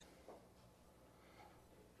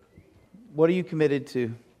What are you committed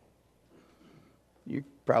to? You're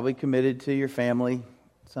probably committed to your family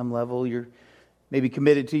at some level. You're maybe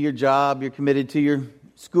committed to your job. You're committed to your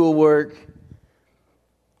schoolwork.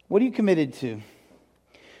 What are you committed to?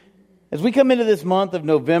 As we come into this month of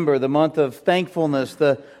November, the month of thankfulness,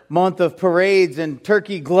 the month of parades and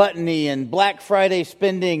turkey gluttony and Black Friday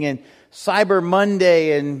spending and Cyber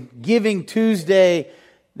Monday and Giving Tuesday,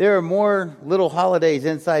 there are more little holidays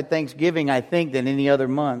inside Thanksgiving, I think, than any other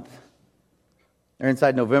month. Or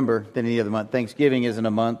inside November than any other month. Thanksgiving isn't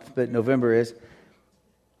a month, but November is.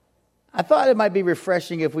 I thought it might be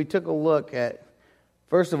refreshing if we took a look at,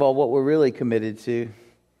 first of all, what we're really committed to.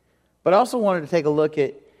 But I also wanted to take a look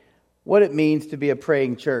at what it means to be a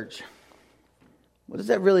praying church. What does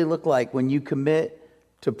that really look like when you commit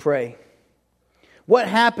to pray? What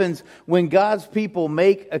happens when God's people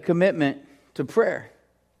make a commitment to prayer?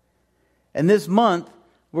 And this month,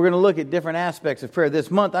 we're going to look at different aspects of prayer. This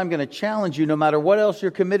month, I'm going to challenge you, no matter what else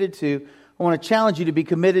you're committed to, I want to challenge you to be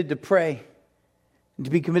committed to pray. And to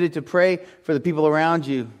be committed to pray for the people around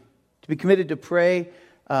you. To be committed to pray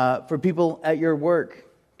for people at your work.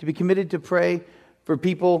 To be committed to pray for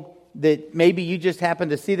people that maybe you just happen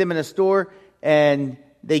to see them in a store and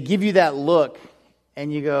they give you that look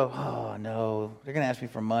and you go, oh no, they're going to ask me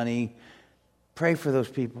for money. Pray for those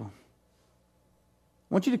people.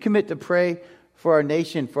 I want you to commit to pray for our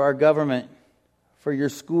nation, for our government, for your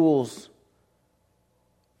schools,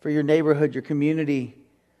 for your neighborhood, your community.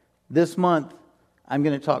 This month, I'm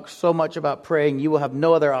going to talk so much about praying. You will have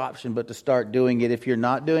no other option but to start doing it if you're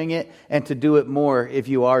not doing it, and to do it more if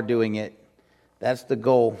you are doing it. That's the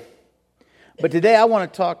goal. But today I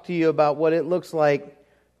want to talk to you about what it looks like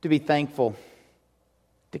to be thankful,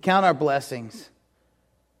 to count our blessings.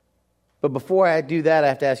 But before I do that, I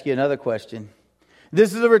have to ask you another question.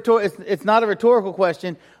 This is it's not a rhetorical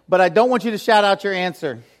question, but I don't want you to shout out your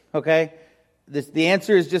answer, okay? The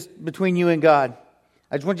answer is just between you and God.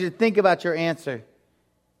 I just want you to think about your answer.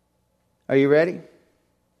 Are you ready?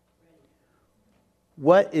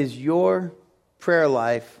 What is your prayer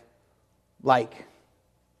life like?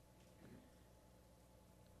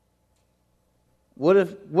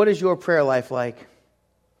 What is your prayer life like?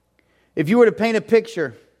 If you were to paint a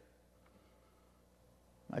picture,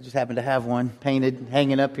 I just happen to have one painted,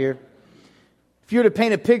 hanging up here. If you were to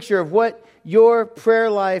paint a picture of what your prayer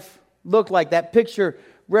life looked like, that picture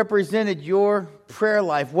represented your prayer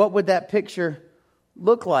life, what would that picture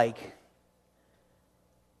look like?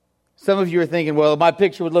 Some of you are thinking, well, my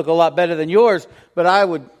picture would look a lot better than yours, but I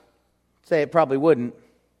would say it probably wouldn't.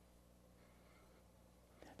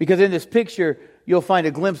 Because in this picture, you'll find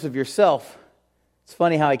a glimpse of yourself. It's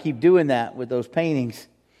funny how I keep doing that with those paintings.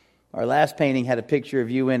 Our last painting had a picture of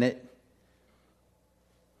you in it.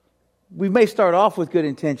 We may start off with good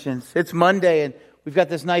intentions. It's Monday and we've got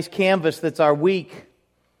this nice canvas that's our week.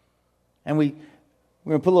 And we're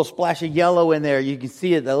going to put a little splash of yellow in there. You can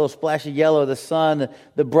see it, that little splash of yellow, the sun,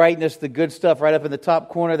 the brightness, the good stuff right up in the top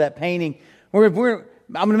corner of that painting. I'm going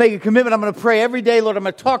to make a commitment. I'm going to pray every day, Lord. I'm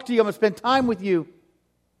going to talk to you. I'm going to spend time with you.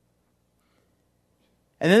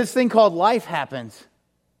 And then this thing called life happens.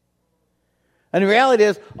 And the reality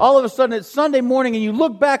is, all of a sudden it's Sunday morning and you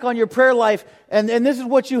look back on your prayer life and this is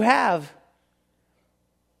what you have.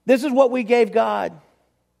 This is what we gave God.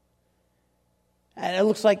 And it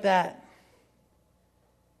looks like that.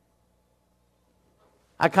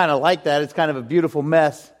 I kind of like that. It's kind of a beautiful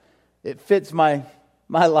mess. It fits my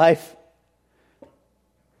life.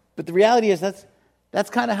 But the reality is that's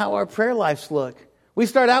kind of how our prayer lives look. We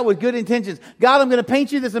start out with good intentions. God, I'm going to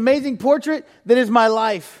paint you this amazing portrait that is my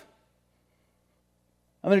life.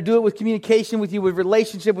 I'm going to do it with communication with you, with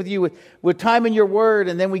relationship with you, with time in your word.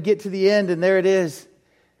 And then we get to the end and there it is.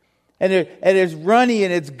 And it's runny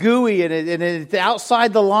and it's gooey and it's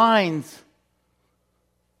outside the lines.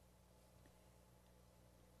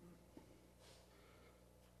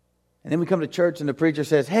 And then we come to church and the preacher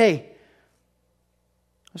says, hey,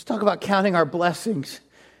 let's talk about counting our blessings.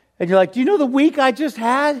 And you're like, do you know the week I just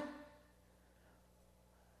had?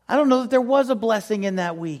 I don't know that there was a blessing in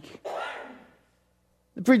that week.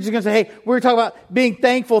 The preacher's going to say, hey, we're talking about being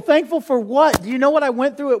thankful. Thankful for what? Do you know what I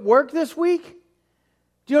went through at work this week?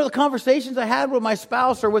 Do you know the conversations I had with my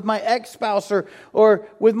spouse or with my ex-spouse or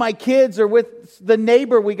with my kids or with the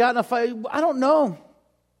neighbor we got in a fight? I don't know.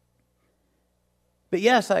 But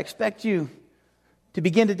yes, I expect you to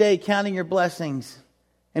begin today counting your blessings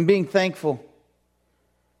and being thankful.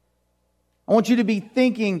 I want you to be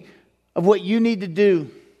thinking of what you need to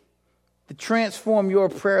do to transform your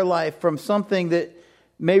prayer life from something that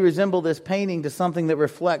may resemble this painting to something that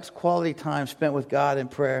reflects quality time spent with God in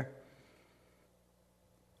prayer.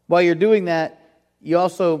 While you're doing that, you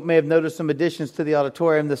also may have noticed some additions to the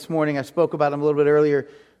auditorium this morning. I spoke about them a little bit earlier.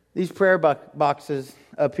 These prayer boxes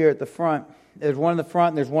up here at the front. There's one in the front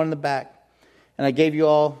and there's one in the back. And I gave you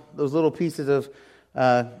all those little pieces of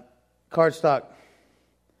cardstock.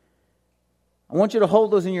 I want you to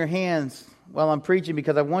hold those in your hands while I'm preaching,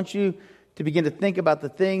 because I want you to begin to think about the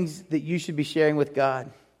things that you should be sharing with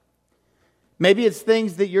God. Maybe it's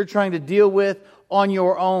things that you're trying to deal with on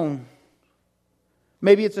your own.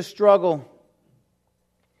 Maybe it's a struggle.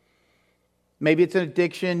 Maybe it's an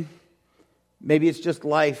addiction. Maybe it's just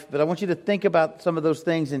life. But I want you to think about some of those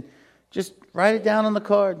things and just write it down on the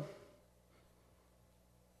card.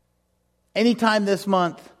 Anytime this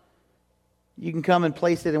month, you can come and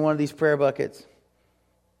place it in one of these prayer buckets.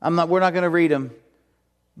 We're not going to read them,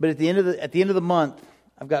 but at the end of the month,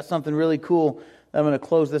 I've got something really cool that I'm going to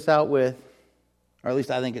close this out with, or at least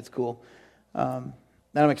I think it's cool. And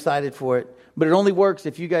I'm excited for it. But it only works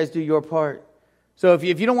if you guys do your part. So if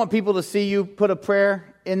you don't want people to see you put a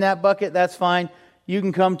prayer in that bucket, that's fine. You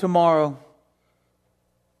can come tomorrow.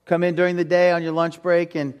 Come in during the day on your lunch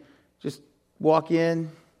break and just walk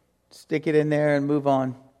in, stick it in there, and move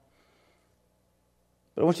on.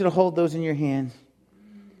 But I want you to hold those in your hands.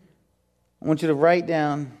 I want you to write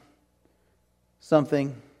down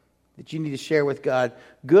something that you need to share with God,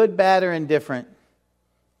 good, bad, or indifferent.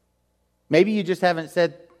 Maybe you just haven't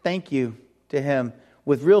said thank you to Him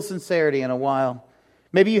with real sincerity in a while.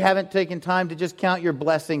 Maybe you haven't taken time to just count your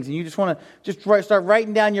blessings, and you just want to start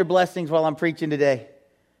writing down your blessings while I'm preaching today.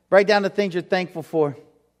 Write down the things you're thankful for.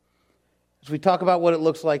 As we talk about what it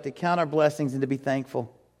looks like to count our blessings and to be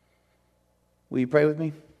thankful. Will you pray with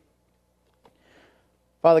me?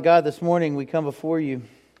 Father God, this morning we come before you.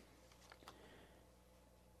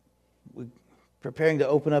 We're preparing to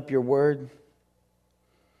open up your word,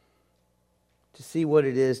 to see what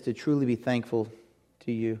it is to truly be thankful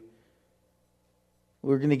to you.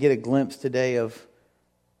 We're going to get a glimpse today of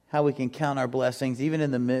how we can count our blessings, even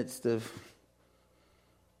in the midst of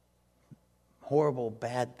horrible,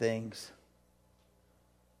 bad things.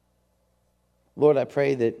 Lord, I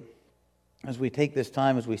pray that as we take this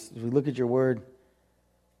time, as we look at your word,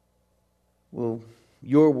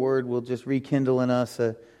 your word will just rekindle in us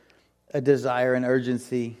a desire and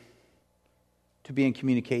urgency to be in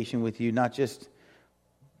communication with you, not just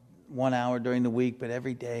 1 hour during the week, but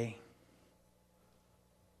every day.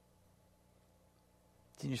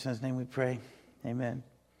 It's in your Son's name we pray. Amen.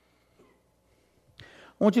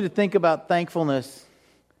 I want you to think about thankfulness.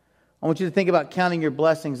 I want you to think about counting your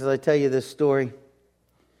blessings as I tell you this story.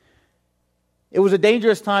 It was a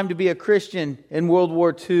dangerous time to be a Christian in World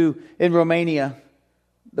War II in Romania.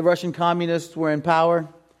 The Russian communists were in power,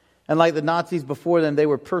 and like the Nazis before them, they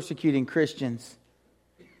were persecuting Christians.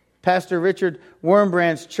 Pastor Richard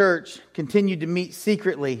Wurmbrand's church continued to meet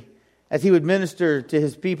secretly as he would minister to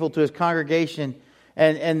his people, to his congregation,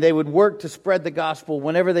 and they would work to spread the gospel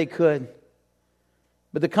whenever they could.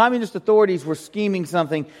 But the communist authorities were scheming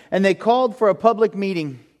something, and they called for a public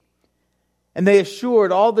meeting. And they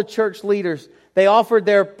assured all the church leaders, they offered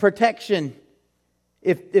their protection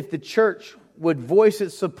if the church would voice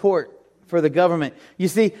its support for the government. You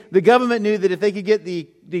see, the government knew that if they could get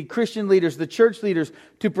the Christian leaders, the church leaders,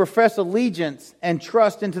 to profess allegiance and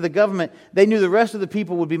trust into the government, they knew the rest of the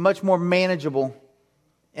people would be much more manageable.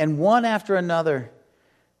 And one after another,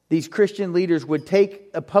 these Christian leaders would take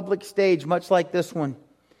a public stage much like this one,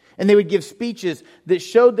 and they would give speeches that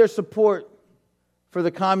showed their support for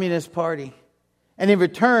the Communist Party. And in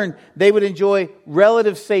return, they would enjoy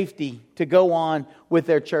relative safety to go on with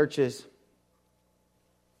their churches.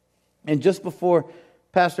 And just before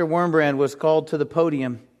Pastor Wurmbrand was called to the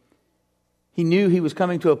podium, he knew he was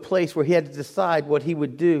coming to a place where he had to decide what he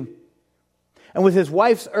would do. And with his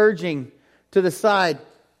wife's urging to the side,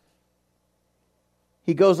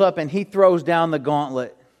 he goes up and he throws down the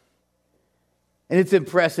gauntlet. And it's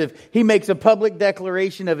impressive. He makes a public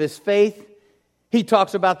declaration of his faith. He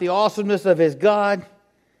talks about the awesomeness of his God.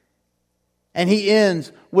 And he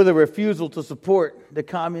ends with a refusal to support the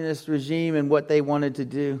communist regime and what they wanted to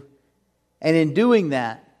do. And in doing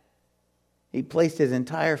that, he placed his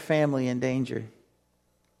entire family in danger.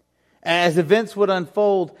 As events would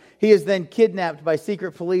unfold, he is then kidnapped by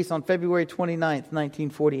secret police on February 29th,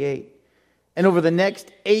 1948. And over the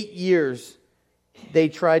next 8 years, they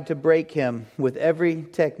tried to break him with every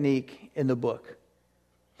technique in the book,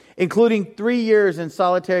 including 3 years in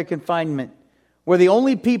solitary confinement, where the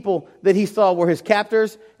only people that he saw were his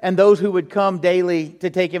captors and those who would come daily to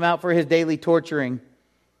take him out for his daily torturing.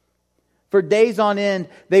 For days on end,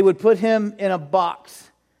 they would put him in a box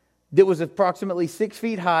that was approximately 6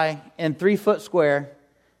 feet high and 3 foot square.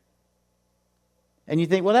 And you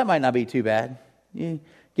think, well, that might not be too bad. You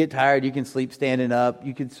get tired, you can sleep standing up.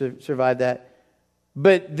 You can survive that.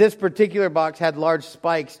 But this particular box had large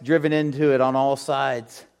spikes driven into it on all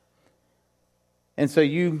sides. And so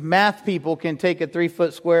you math people can take a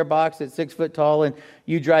 3-foot square box that's 6 foot tall and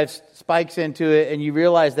you drive spikes into it and you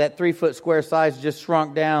realize that 3-foot square size just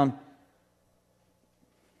shrunk down.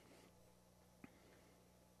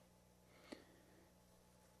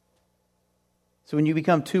 So when you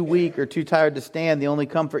become too weak or too tired to stand, the only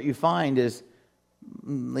comfort you find is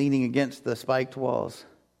leaning against the spiked walls.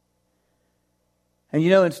 And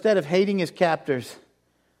instead of hating his captors,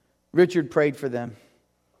 Richard prayed for them.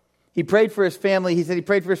 He prayed for his family. He said he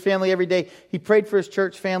prayed for his family every day. He prayed for his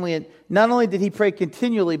church family. And not only did he pray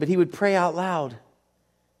continually, but he would pray out loud.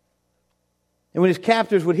 And when his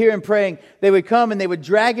captors would hear him praying, they would come and they would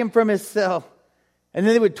drag him from his cell. And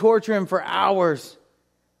then they would torture him for hours.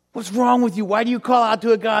 What's wrong with you? Why do you call out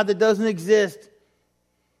to a God that doesn't exist?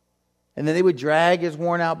 And then they would drag his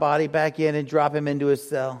worn out body back in and drop him into his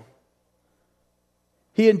cell.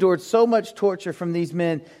 He endured so much torture from these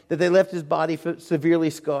men that they left his body severely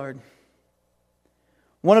scarred.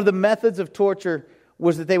 One of the methods of torture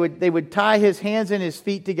was that they would tie his hands and his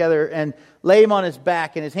feet together and lay him on his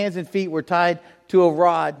back, and his hands and feet were tied to a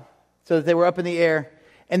rod so that they were up in the air,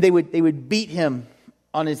 and they would beat him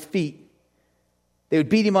on his feet. They would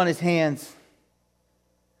beat him on his hands.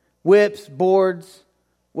 Whips, boards,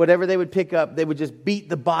 whatever they would pick up, they would just beat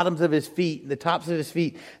the bottoms of his feet, the tops of his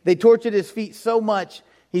feet. They tortured his feet so much,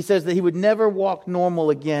 he says, that he would never walk normal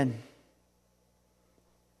again.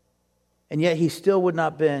 And yet he still would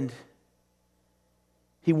not bend.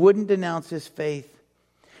 He wouldn't denounce his faith.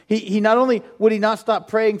 He not only would he not stop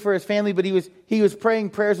praying for his family, but he was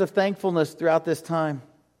praying prayers of thankfulness throughout this time.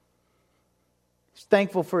 He's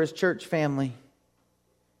thankful for his church family.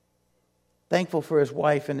 Thankful for his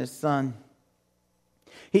wife and his son.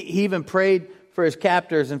 He even prayed for his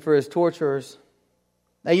captors and for his torturers.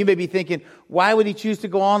 Now you may be thinking, why would he choose to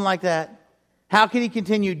go on like that? How could he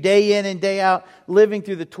continue day in and day out living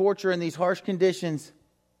through the torture in these harsh conditions?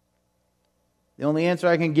 The only answer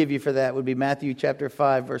I can give you for that would be Matthew chapter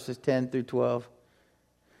 5, verses 10 through 12.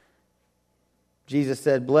 Jesus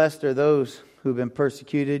said, "Blessed are those who have been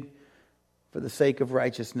persecuted for the sake of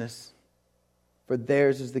righteousness, for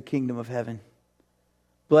theirs is the kingdom of heaven.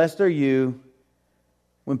 Blessed are you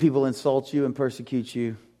when people insult you and persecute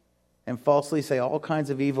you and falsely say all kinds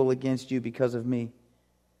of evil against you because of me."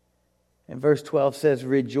 And verse 12 says,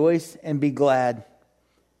 "Rejoice and be glad,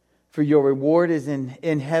 for your reward is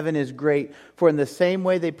in heaven is great. For in the same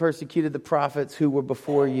way they persecuted the prophets who were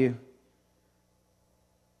before you."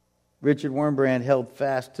 Richard Wurmbrand held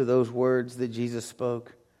fast to those words that Jesus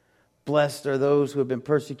spoke. Blessed are those who have been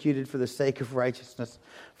persecuted for the sake of righteousness,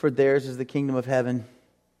 for theirs is the kingdom of heaven.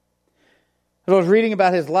 As I was reading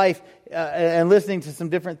about his life and listening to some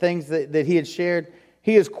different things that he had shared,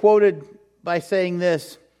 he is quoted by saying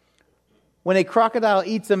this: "When a crocodile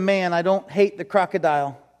eats a man, I don't hate the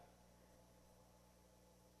crocodile."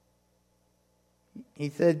 He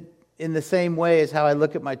said, in the same way as how I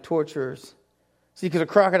look at my torturers. See, because a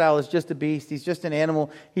crocodile is just a beast. He's just an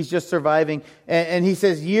animal. He's just surviving. And he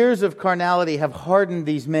says, years of carnality have hardened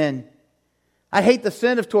these men. I hate the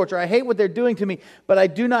sin of torture. I hate what they're doing to me. But I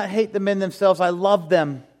do not hate the men themselves. I love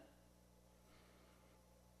them.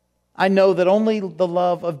 I know that only the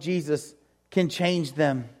love of Jesus can change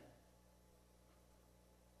them.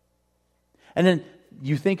 And then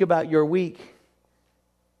you think about your week.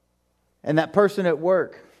 And that person at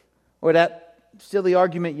work. Or that silly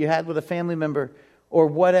argument you had with a family member. Or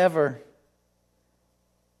whatever.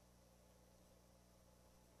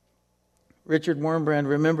 Richard Wurmbrand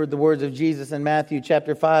remembered the words of Jesus in Matthew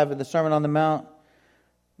chapter 5 in the Sermon on the Mount,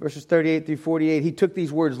 verses 38 through 48. He took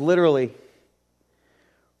these words literally.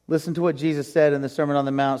 Listen to what Jesus said in the Sermon on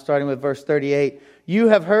the Mount, starting with verse 38. "You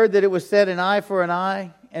have heard that it was said, an eye for an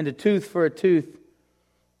eye, and a tooth for a tooth.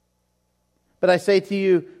 But I say to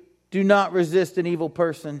you, do not resist an evil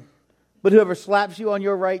person. But whoever slaps you on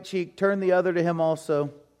your right cheek, turn the other to him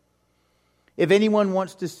also. If anyone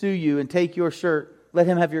wants to sue you and take your shirt, let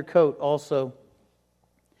him have your coat also.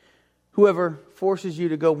 Whoever forces you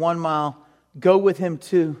to go 1 mile, go with him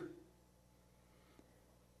 2.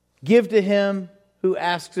 Give to him who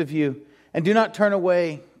asks of you, and do not turn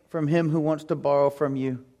away from him who wants to borrow from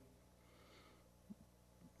you."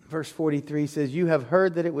 Verse 43 says, "You have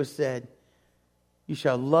heard that it was said, you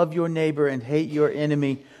shall love your neighbor and hate your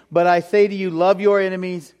enemy. But I say to you, love your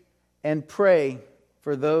enemies and pray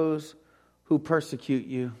for those who persecute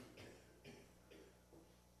you,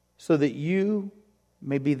 so that you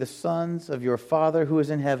may be the sons of your Father who is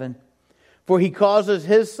in heaven. For He causes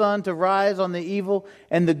His sun to rise on the evil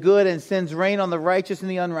and the good, and sends rain on the righteous and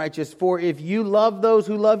the unrighteous. For if you love those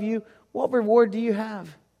who love you, what reward do you have?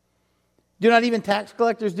 Do not even tax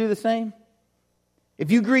collectors do the same? If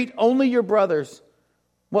you greet only your brothers,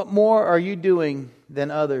 what more are you doing than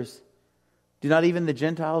others? Do not even the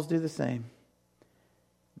Gentiles do the same?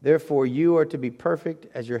 Therefore, you are to be perfect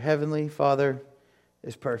as your heavenly Father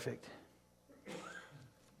is perfect.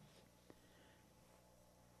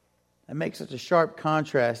 That makes such a sharp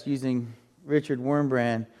contrast using Richard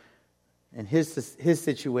Wurmbrand and his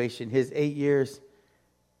situation, his 8 years,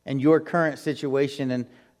 and your current situation. And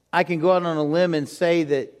I can go out on a limb and say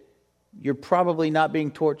that you're probably not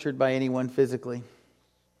being tortured by anyone physically.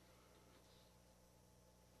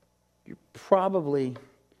 You're probably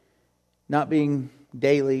not being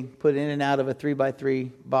daily put in and out of a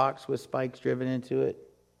 3x3 box with spikes driven into it.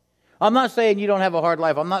 I'm not saying you don't have a hard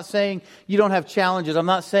life. I'm not saying you don't have challenges. I'm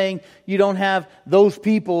not saying you don't have those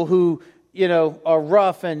people who, are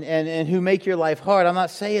rough and who make your life hard. I'm not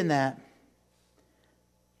saying that.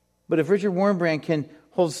 But if Richard Wurmbrand can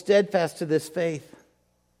hold steadfast to this faith,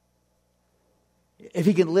 if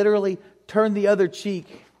he can literally turn the other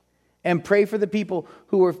cheek and pray for the people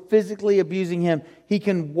who are physically abusing him, he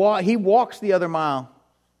walks the other mile.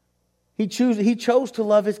 He chose to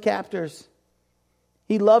love his captors.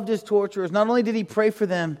 He loved his torturers. Not only did he pray for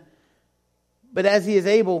them, but as he is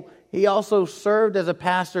able, he also served as a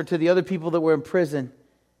pastor to the other people that were in prison.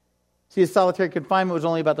 See, his solitary confinement was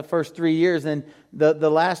only about the first 3 years, and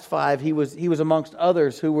the last 5, he was amongst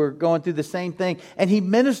others who were going through the same thing, and he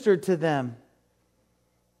ministered to them,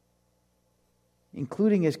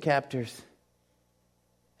 including his captors.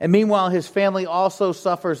 And meanwhile, his family also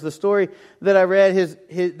suffers. The story that I read,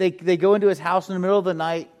 they go into his house in the middle of the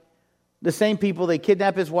night. The same people, they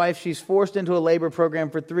kidnap his wife. She's forced into a labor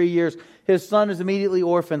program for 3 years. His son is immediately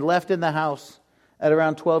orphaned, left in the house at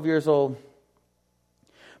around 12 years old.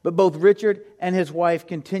 But both Richard and his wife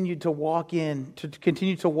continued to walk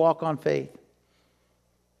on faith.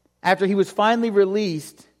 After he was finally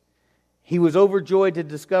released, he was overjoyed to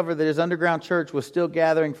discover that his underground church was still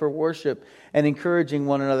gathering for worship and encouraging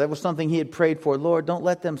one another. That was something he had prayed for. Lord, don't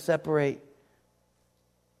let them separate.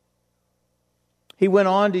 He went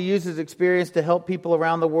on to use his experience to help people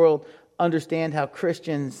around the world understand how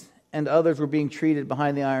Christians and others were being treated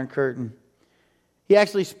behind the Iron Curtain. He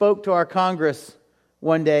actually spoke to our Congress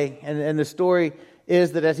one day, and the story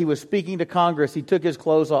is that as he was speaking to Congress, he took his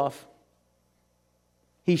clothes off.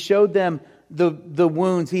 He showed them the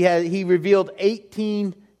wounds. He revealed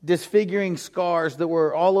 18 disfiguring scars that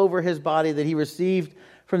were all over his body that he received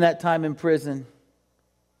from that time in prison.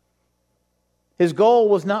 His goal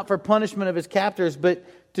was not for punishment of his captors, but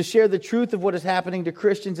to share the truth of what is happening to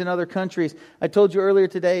Christians in other countries. I told you earlier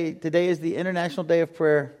today is the International Day of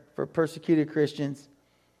Prayer for persecuted Christians.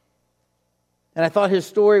 And I thought his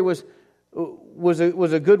story was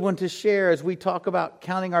a good one to share as we talk about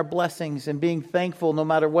counting our blessings and being thankful no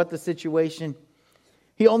matter what the situation.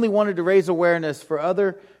 He only wanted to raise awareness for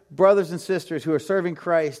other brothers and sisters who are serving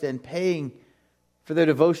Christ and paying for their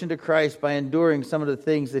devotion to Christ by enduring some of the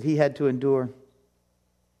things that he had to endure.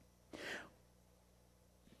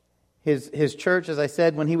 His church, as I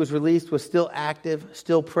said, when he was released, was still active,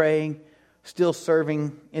 still praying, still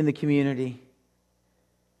serving in the community.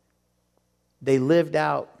 They lived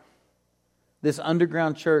out, this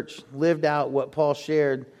underground church lived out what Paul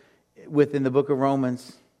shared within the book of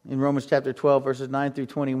Romans, in Romans chapter 12, verses 9 through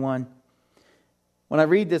 21. When I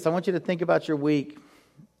read this, I want you to think about your week.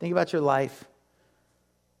 Think about your life.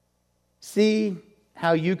 See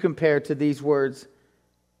how you compare to these words.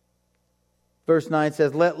 Verse 9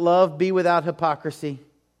 says, "Let love be without hypocrisy.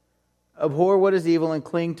 Abhor what is evil and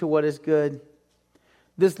cling to what is good."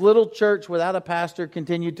 This little church without a pastor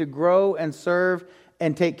continued to grow and serve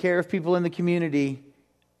and take care of people in the community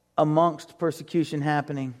amongst persecution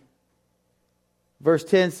happening. Verse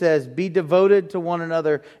 10 says, "Be devoted to one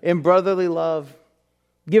another in brotherly love.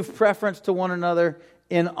 Give preference to one another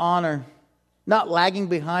in honor, not lagging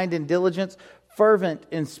behind in diligence, fervent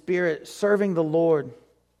in spirit, serving the Lord,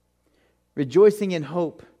 rejoicing in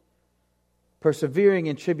hope, persevering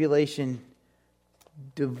in tribulation,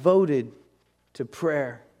 devoted to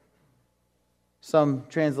prayer." Some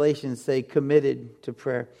translations say committed to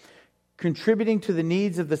prayer. Contributing to the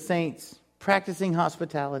needs of the saints, practicing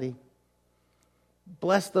hospitality.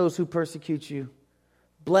 Bless those who persecute you.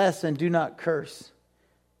 Bless and do not curse.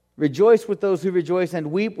 Rejoice with those who rejoice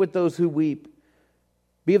and weep with those who weep.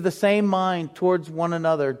 Be of the same mind towards one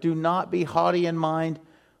another. Do not be haughty in mind,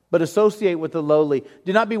 but associate with the lowly.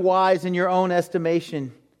 Do not be wise in your own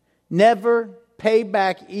estimation. Never pay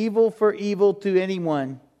back evil for evil to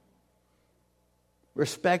anyone.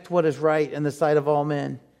 Respect what is right in the sight of all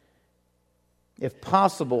men. If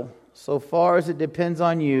possible, so far as it depends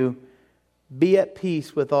on you, be at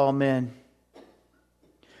peace with all men.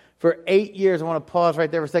 For 8 years, I want to pause right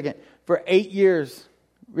there for a second. For 8 years,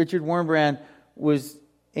 Richard Wurmbrand was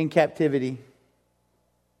in captivity.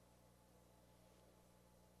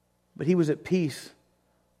 But he was at peace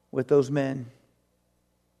with those men.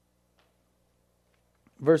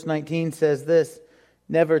 Verse 19 says this,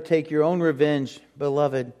 never take your own revenge,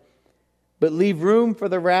 beloved, but leave room for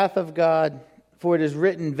the wrath of God, for it is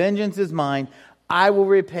written, vengeance is mine, I will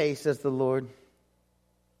repay, says the Lord.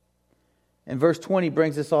 And verse 20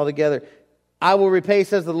 brings this all together. I will repay,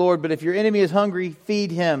 says the Lord, but if your enemy is hungry,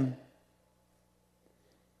 feed him.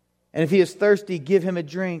 And if he is thirsty, give him a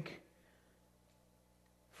drink.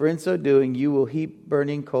 For in so doing, you will heap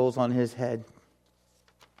burning coals on his head.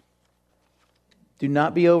 Do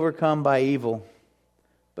not be overcome by evil,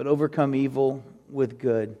 but overcome evil with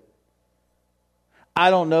good. I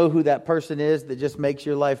don't know who that person is that just makes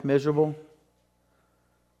your life miserable.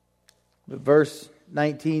 But verse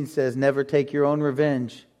 19 says, never take your own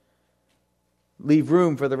revenge. Leave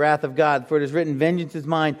room for the wrath of God, for it is written, vengeance is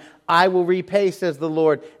mine, I will repay, says the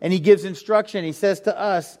Lord. And he gives instruction. He says to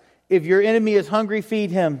us, if your enemy is hungry,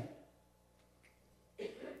 feed him.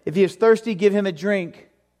 If he is thirsty, give him a drink.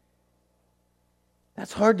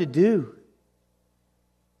 That's hard to do.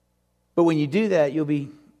 But when you do that, you'll be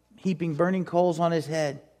heaping burning coals on his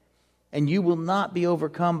head. And you will not be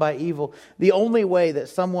overcome by evil. The only way that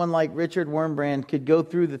someone like Richard Wurmbrand could go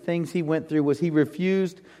through the things he went through was he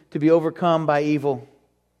refused to be overcome by evil.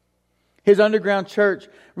 His underground church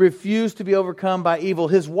refused to be overcome by evil.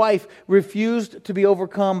 His wife refused to be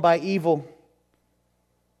overcome by evil.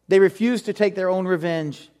 They refused to take their own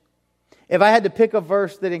revenge. If I had to pick a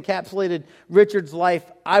verse that encapsulated Richard's life,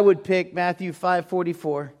 I would pick Matthew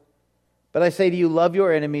 5:44. But I say to you, love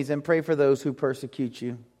your enemies and pray for those who persecute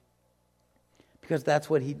you. Because that's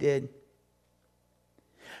what he did.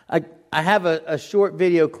 I have a short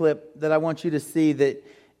video clip that I want you to see that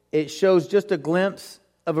it shows just a glimpse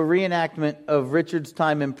of a reenactment of Richard's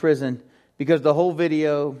time in prison. Because the whole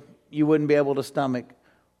video you wouldn't be able to stomach.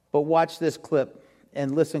 But watch this clip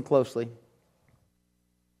and listen closely.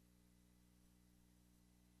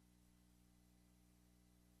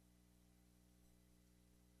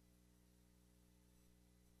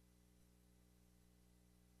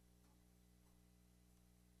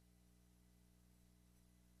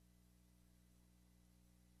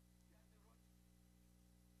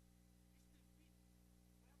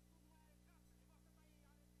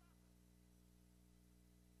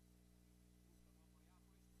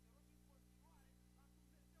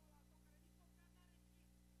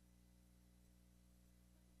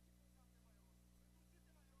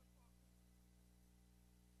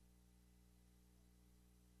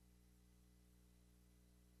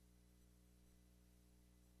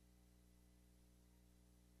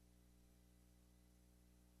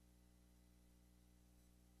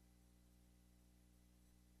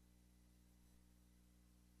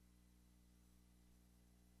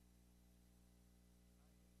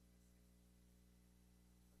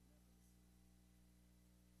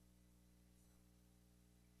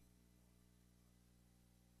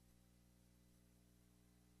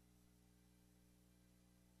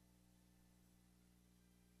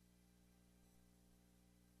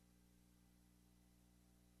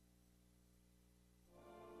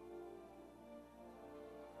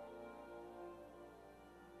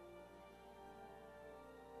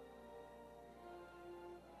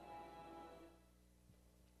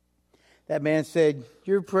 That man said,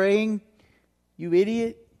 you're praying, you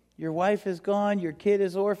idiot. Your wife is gone, your kid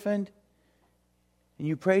is orphaned, and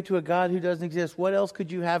you pray to a God who doesn't exist. What else could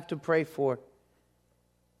you have to pray for?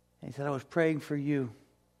 And he said, I was praying for you.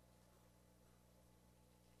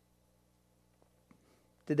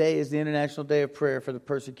 Today is the International Day of Prayer for the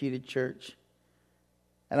Persecuted Church.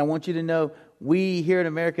 And I want you to know, we here in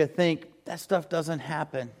America think that stuff doesn't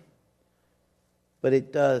happen. But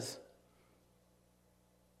it does.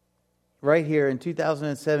 Right here in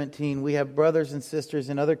 2017, we have brothers and sisters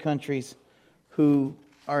in other countries who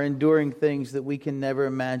are enduring things that we can never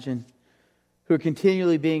imagine, who are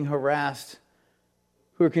continually being harassed,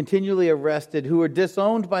 who are continually arrested, who are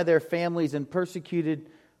disowned by their families and persecuted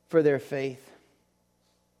for their faith.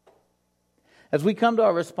 As we come to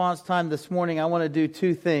our response time this morning, I want to do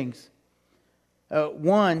two things.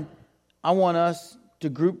 One, I want us to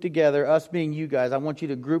group together, us being you guys, I want you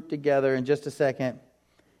to group together in just a second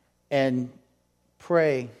and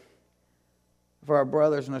pray for our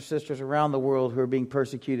brothers and our sisters around the world who are being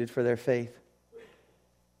persecuted for their faith.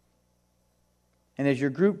 And as your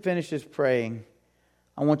group finishes praying,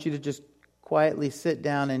 I want you to just quietly sit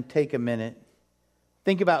down and take a minute.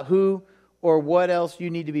 Think about who or what else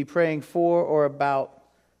you need to be praying for or about.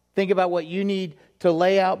 Think about what you need to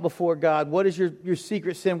lay out before God. What is your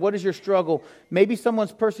secret sin? What is your struggle? Maybe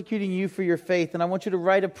someone's persecuting you for your faith, and I want you to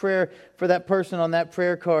write a prayer for that person on that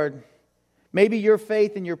prayer card. Maybe your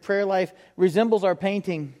faith and your prayer life resembles our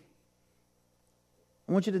painting.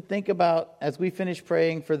 I want you to think about, as we finish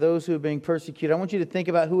praying for those who are being persecuted, I want you to think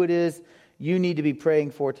about who it is you need to be praying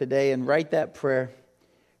for today and write that prayer.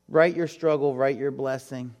 Write your struggle, write your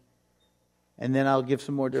blessing. And then I'll give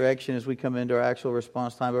some more direction as we come into our actual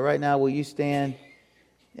response time. But right now, will you stand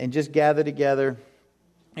and just gather together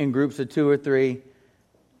in groups of 2 or 3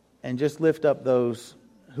 and just lift up those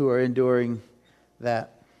who are enduring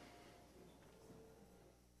that.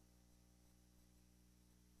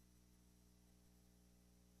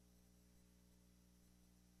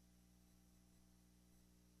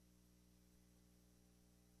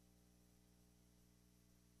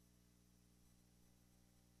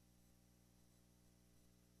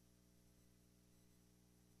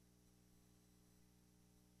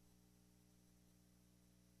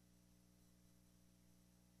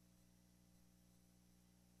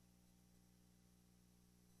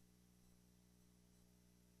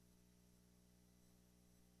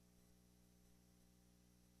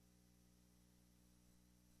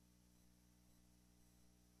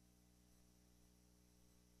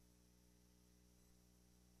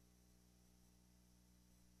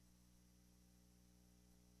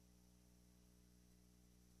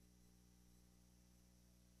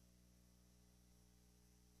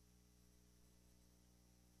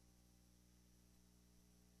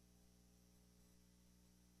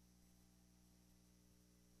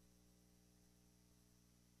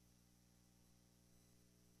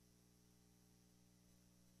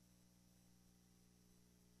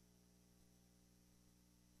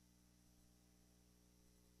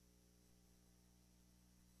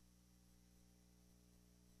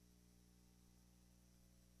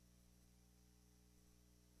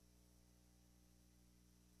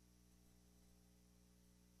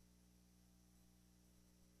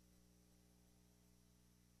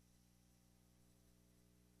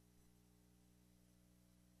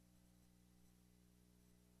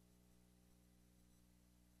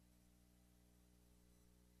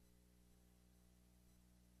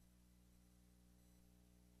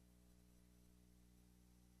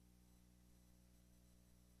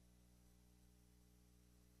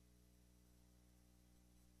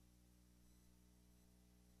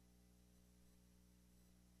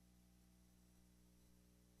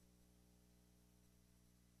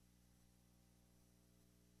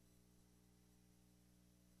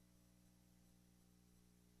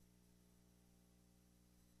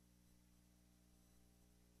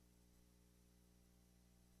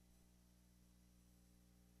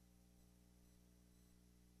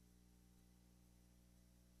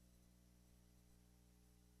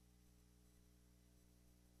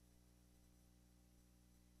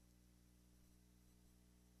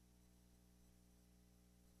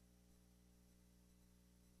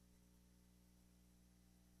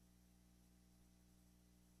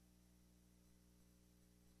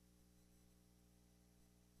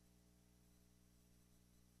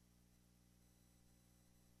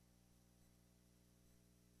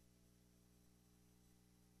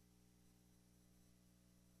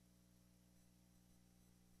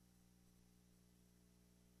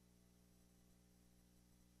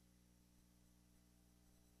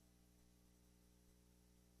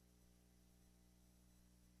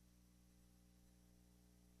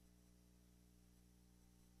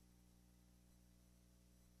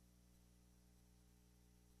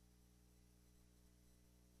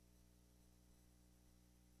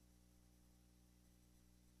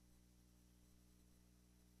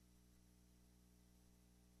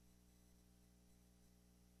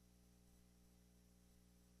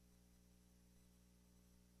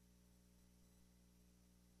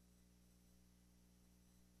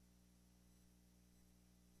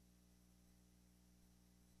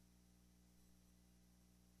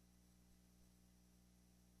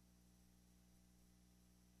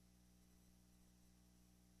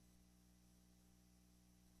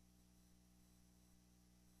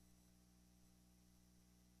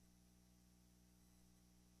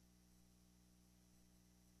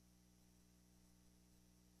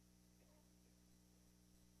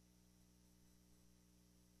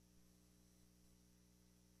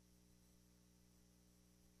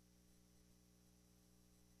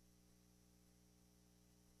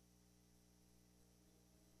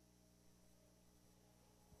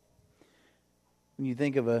 When you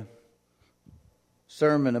think of a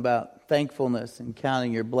sermon about thankfulness and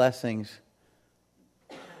counting your blessings,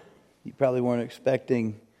 you probably weren't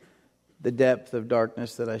expecting the depth of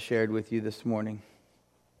darkness that I shared with you this morning.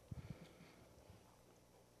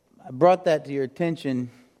 I brought that to your attention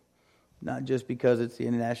not just because it's the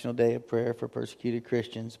International Day of Prayer for Persecuted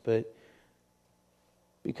Christians, but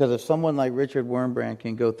because if someone like Richard Wurmbrand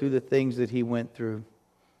can go through the things that he went through,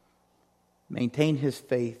 maintain his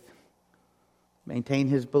faith, maintain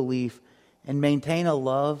his belief, and maintain a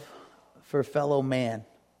love for fellow man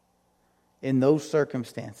in those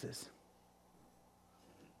circumstances,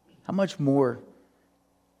 how much more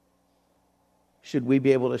should we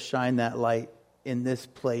be able to shine that light in this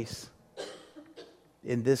place,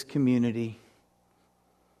 in this community,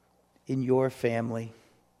 in your family?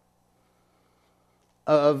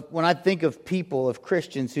 When I think of people, of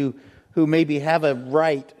Christians who maybe have a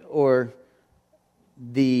right or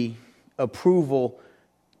the approval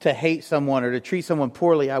to hate someone or to treat someone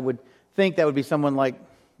poorly, I would think that would be someone like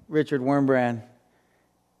Richard Wurmbrand.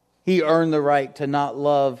 He earned the right to not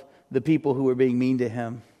love the people who were being mean to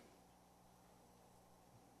him.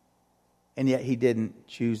 And yet he didn't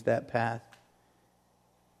choose that path.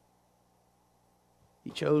 He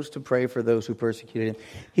chose to pray for those who persecuted him.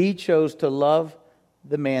 He chose to love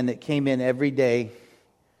the man that came in every day.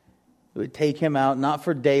 It would take him out, not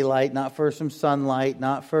for daylight, not for some sunlight,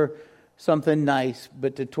 not for something nice,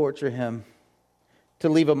 but to torture him, to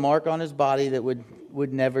leave a mark on his body that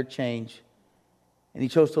would never change. And he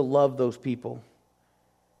chose to love those people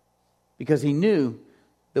because he knew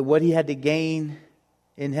that what he had to gain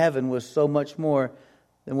in heaven was so much more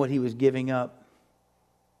than what he was giving up.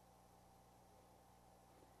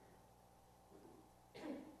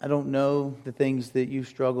 I don't know the things that you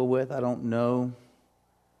struggle with. I don't know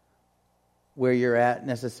where you're at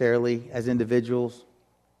necessarily as individuals.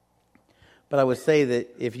 But I would say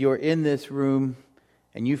that if you're in this room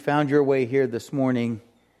and you found your way here this morning,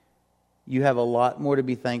 you have a lot more to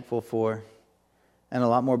be thankful for and a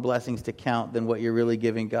lot more blessings to count than what you're really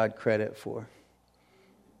giving God credit for.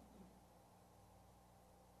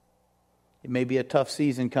 It may be a tough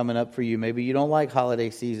season coming up for you. Maybe you don't like holiday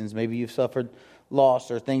seasons. Maybe you've suffered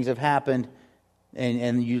loss or things have happened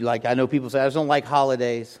and you like, I know people say, I just don't like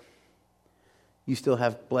holidays. You still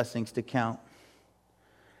have blessings to count.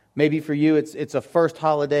 Maybe for you it's a first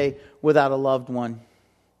holiday without a loved one.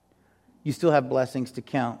 You still have blessings to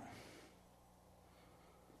count.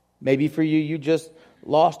 Maybe for you, you just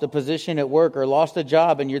lost a position at work or lost a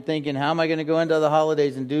job and you're thinking, how am I going to go into the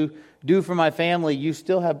holidays and do for my family? You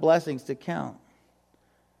still have blessings to count.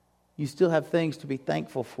 You still have things to be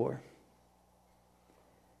thankful for.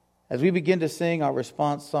 As we begin to sing our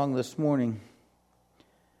response song this morning,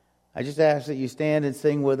 I just ask that you stand and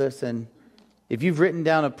sing with us. And if you've written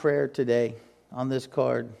down a prayer today on this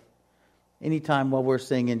card, anytime while we're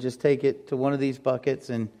singing, just take it to one of these buckets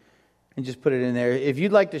and just put it in there. If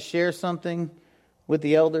you'd like to share something with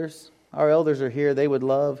the elders, our elders are here. They would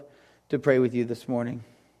love to pray with you this morning.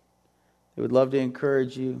 They would love to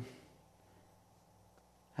encourage you.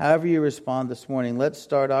 However you respond this morning, let's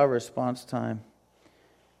start our response time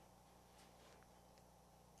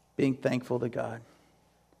being thankful to God.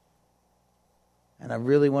 And I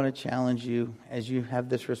really want to challenge you as you have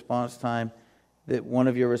this response time that one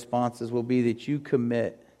of your responses will be that you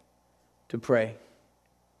commit to pray.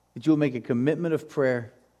 That you'll make a commitment of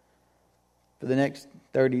prayer for the next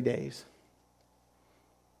 30 days.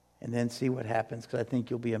 And then see what happens, because I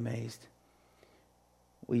think you'll be amazed.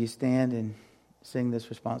 Will you stand and sing this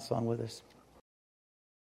response song with us?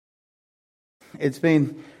 It's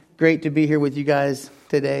been great to be here with you guys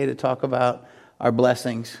today to talk about our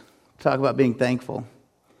blessings, talk about being thankful.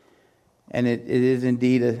 And it is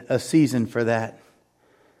indeed a season for that.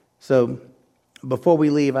 So before we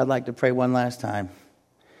leave, I'd like to pray one last time.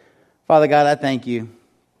 Father God, I thank you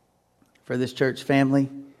for this church family.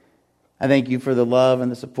 I thank you for the love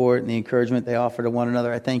and the support and the encouragement they offer to one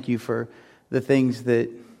another. I thank you for the things that,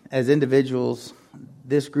 as individuals,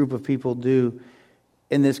 this group of people do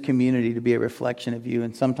in this community to be a reflection of you.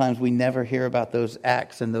 And sometimes we never hear about those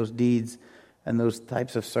acts and those deeds and those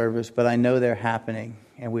types of service, but I know they're happening,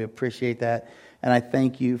 and we appreciate that. And I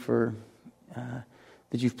thank you for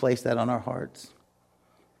that you've placed that on our hearts.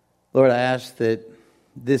 Lord, I ask that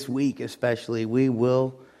this week especially, we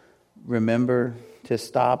will remember to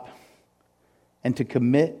stop and to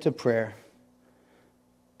commit to prayer.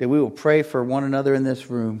 That we will pray for one another in this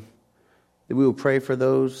room. That we will pray for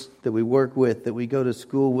those that we work with, that we go to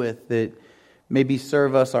school with, that maybe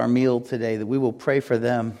serve us our meal today. That we will pray for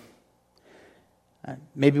them.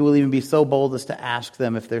 Maybe we'll even be so bold as to ask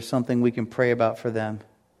them if there's something we can pray about for them.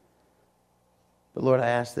 But Lord, I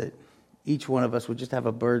ask that each one of us would just have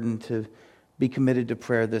a burden to be committed to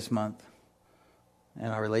prayer this month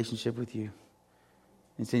and our relationship with you.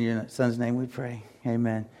 It's in your Son's name we pray.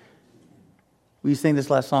 Amen. Will you sing this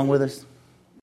last song with us?